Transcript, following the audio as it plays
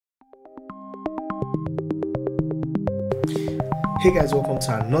Hey guys, welcome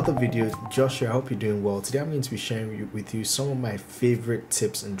to another video. Josh here. I hope you're doing well. Today I'm going to be sharing with you some of my favorite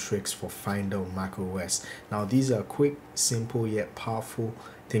tips and tricks for Finder on macOS. Now these are quick, simple yet powerful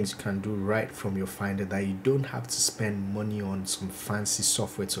things you can do right from your Finder that you don't have to spend money on some fancy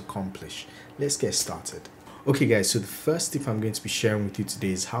software to accomplish. Let's get started. Okay guys, so the first tip I'm going to be sharing with you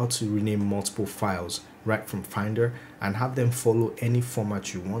today is how to rename multiple files right from Finder and have them follow any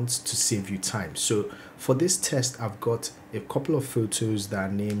format you want to save you time. So for this test, I've got a couple of photos that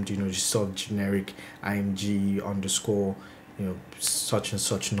are named, just sort of generic img underscore, such and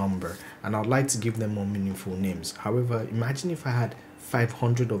such number, and I'd like to give them more meaningful names. However, imagine if I had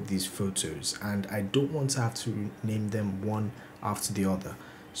 500 of these photos and I don't want to have to name them one after the other.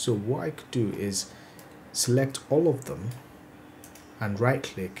 So what I could do is select all of them and right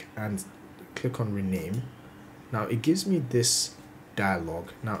click and click on rename. Now it gives me this dialog.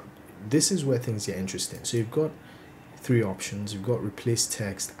 Now this is where things get interesting. So you've got three options. You've got replace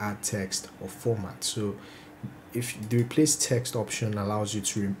text, add text, or format. So if the replace text option allows you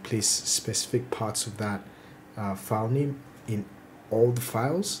to replace specific parts of that file name in all the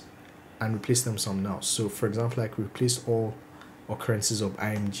files and replace them something else. So for example, I could replace all occurrences of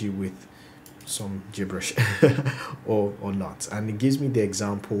img with some gibberish or not, and it gives me the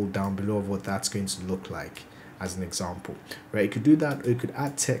example down below of what that's going to look like as an example, right? You could do that, or you could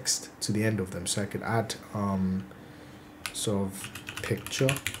add text to the end of them. So I could add sort of picture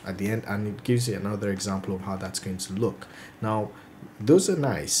at the end, and it gives you another example of how that's going to look. Now those are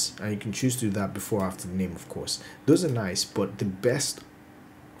nice, and you can choose to do that before or after the name, of course. Those are nice, but the best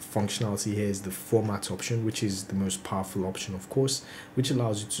functionality here is the format option, which is the most powerful option, of course, which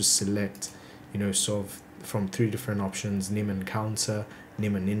allows you to select sort of from three different options: name and counter,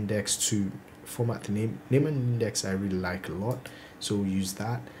 name and index, to format the name. Name and index I really like a lot, so we'll use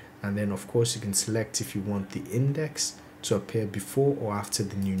that. And then of course you can select if you want the index to appear before or after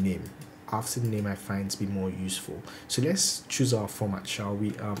the new name. After the name I find to be more useful. So let's choose our format, shall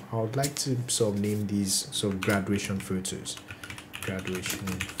we? I would like to sort of name these sort of graduation photos,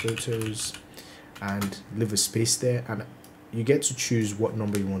 and leave a space there, and you get to choose what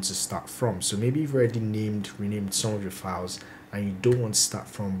number you want to start from. So maybe you've already renamed some of your files and you don't want to start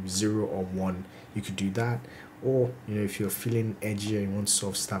from 0 or 1, you could do that. Or if you're feeling edgy and you want to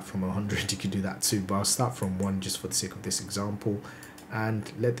sort of start from 100, you could do that too, but I'll start from 1 just for the sake of this example, and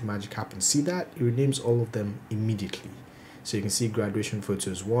let the magic happen. See that it renames all of them immediately. So you can see graduation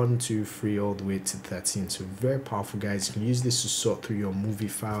photos 1, 2, 3 all the way to 13. So very powerful, guys. You can use this to sort through your movie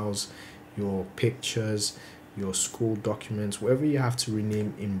files, your pictures, your school documents, whatever you have to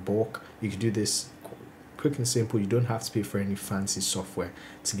rename in bulk. You can do this quick and simple. You don't have to pay for any fancy software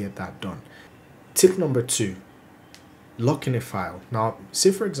to get that done. Tip number 2, lock in a file. Now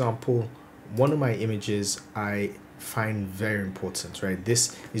say for example one of my images I find very important, right?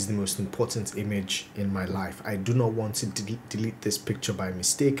 This is the most important image in my life. I do not want to delete this picture by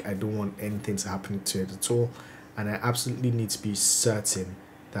mistake. I don't want anything to happen to it at all, and I absolutely need to be certain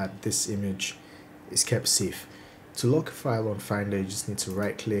that this image is kept safe. To lock a file on Finder, you just need to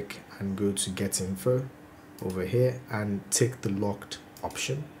right click and go to get info over here and tick the locked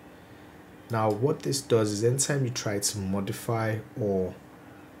option. Now what this does is anytime you try to modify or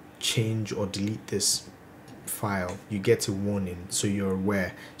change or delete this file, you get a warning, so you're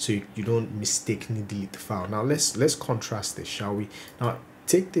aware, so you don't mistakenly delete the file. Now let's contrast this, shall we? Now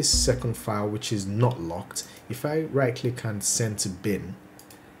take this second file, which is not locked. If I right click and send to bin,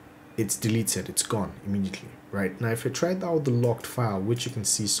 it's deleted, it's gone immediately, right? Now if I try out the locked file, which you can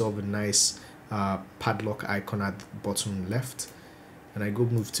see sort of a nice padlock icon at the bottom left, and I go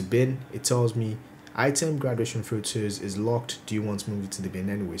move to bin, it tells me item graduation photos is locked, do you want to move it to the bin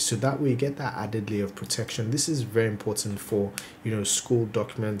anyway? So that way you get that added layer of protection. This is very important for school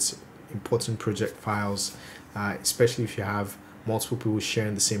documents, important project files, especially if you have multiple people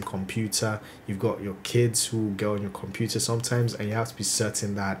sharing the same computer. You've got your kids who go on your computer sometimes, and you have to be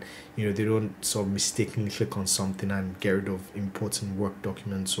certain that they don't sort of mistakenly click on something and get rid of important work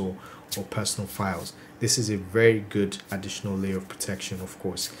documents or personal files. This is a very good additional layer of protection, of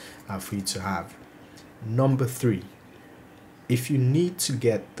course, for you to have. Number 3, if you need to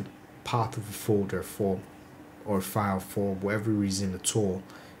get the path of a folder or a file for whatever reason at all.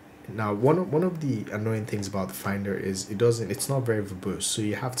 Now one of the annoying things about the Finder is it's not very verbose, so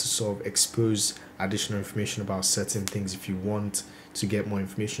you have to sort of expose additional information about certain things if you want to get more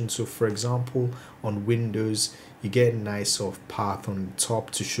information. So for example, on Windows you get a nice sort of path on the top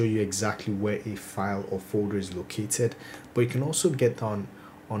to show you exactly where a file or folder is located, but you can also get that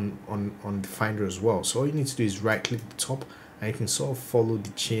on the Finder as well. So all you need to do is right click the top and you can sort of follow the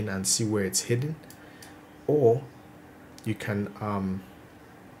chain and see where it's hidden, or you can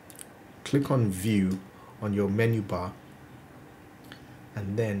click on view on your menu bar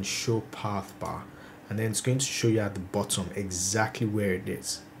and then show path bar, and then it's going to show you at the bottom exactly where it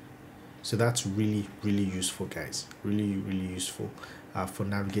is. So that's really useful, guys. Really useful for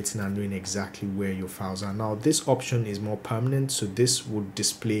navigating and knowing exactly where your files are. Now this option is more permanent, so this would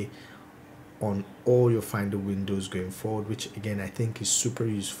display on all your Finder windows going forward, which again I think is super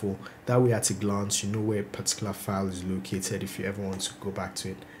useful. That way at a glance you know where a particular file is located if you ever want to go back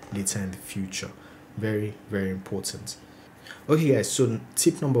to it later in the future. Very important. Okay guys, so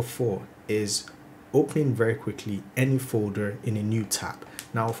tip number 4 is opening very quickly any folder in a new tab.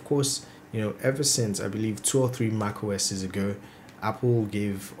 Now of course, you know, ever since I believe 2 or 3 macOS's ago, Apple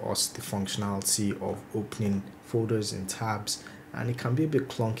gave us the functionality of opening folders in tabs, and it can be a bit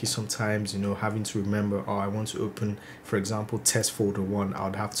clunky sometimes, you know, having to remember, oh, I want to open, for example, test folder 1. I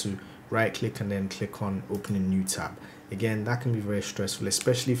would have to right click and then click on open a new tab. Again, that can be very stressful,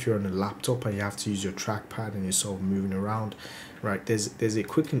 especially if you're on a laptop and you have to use your trackpad and you're sort of moving around, right? There's a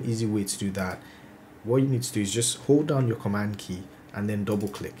quick and easy way to do that. What you need to do is just hold down your command key and then double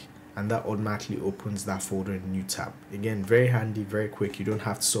click, and that automatically opens that folder in a new tab. Again, very handy, very quick. You don't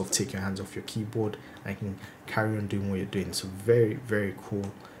have to sort of take your hands off your keyboard and you can carry on doing what you're doing. So very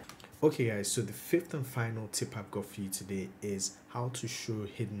cool. Okay guys, so the 5th and final tip I've got for you today is how to show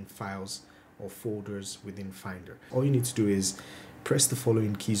hidden files or folders within Finder. All you need to do is press the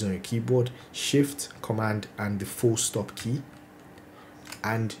following keys on your keyboard: Shift, Command, and the full stop key,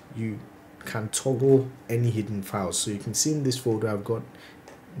 and you can toggle any hidden files. So you can see in this folder I've got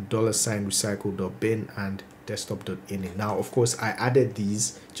 $recycle.bin and desktop.ini. Now of course I added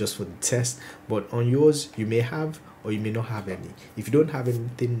these just for the test, but on yours you may have or you may not have any. If you don't have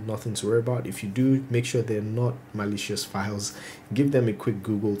anything, nothing to worry about. If you do, make sure they're not malicious files. Give them a quick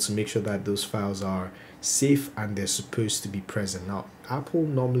Google to make sure that those files are safe and they're supposed to be present. Now Apple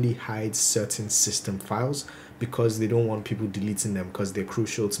normally hides certain system files because they don't want people deleting them because they're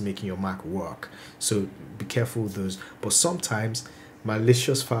crucial to making your Mac work. So be careful with those. But sometimes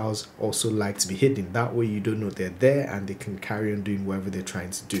malicious files also like to be hidden. That way you don't know they're there and they can carry on doing whatever they're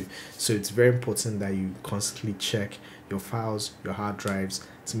trying to do. So it's very important that you constantly check your files, your hard drives,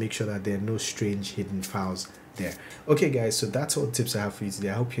 to make sure that there are no strange hidden files there. Okay guys, so that's all the tips I have for you today.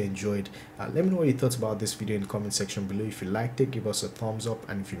 I hope you enjoyed. Let me know what you thought about this video in the comment section below. If you liked it, give us a thumbs up,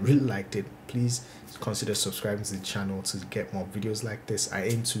 and if you really liked it, please consider subscribing to the channel to get more videos like this. I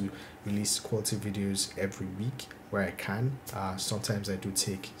aim to release quality videos every week where I can. Sometimes I do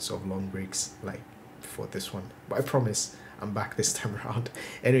take sort of long breaks like before this one, but I promise I'm back this time around.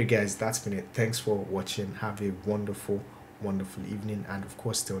 Anyway guys, that's been it. Thanks for watching. Have a wonderful evening, and of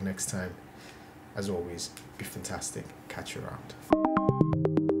course till next time, as always, be fantastic. Catch you around.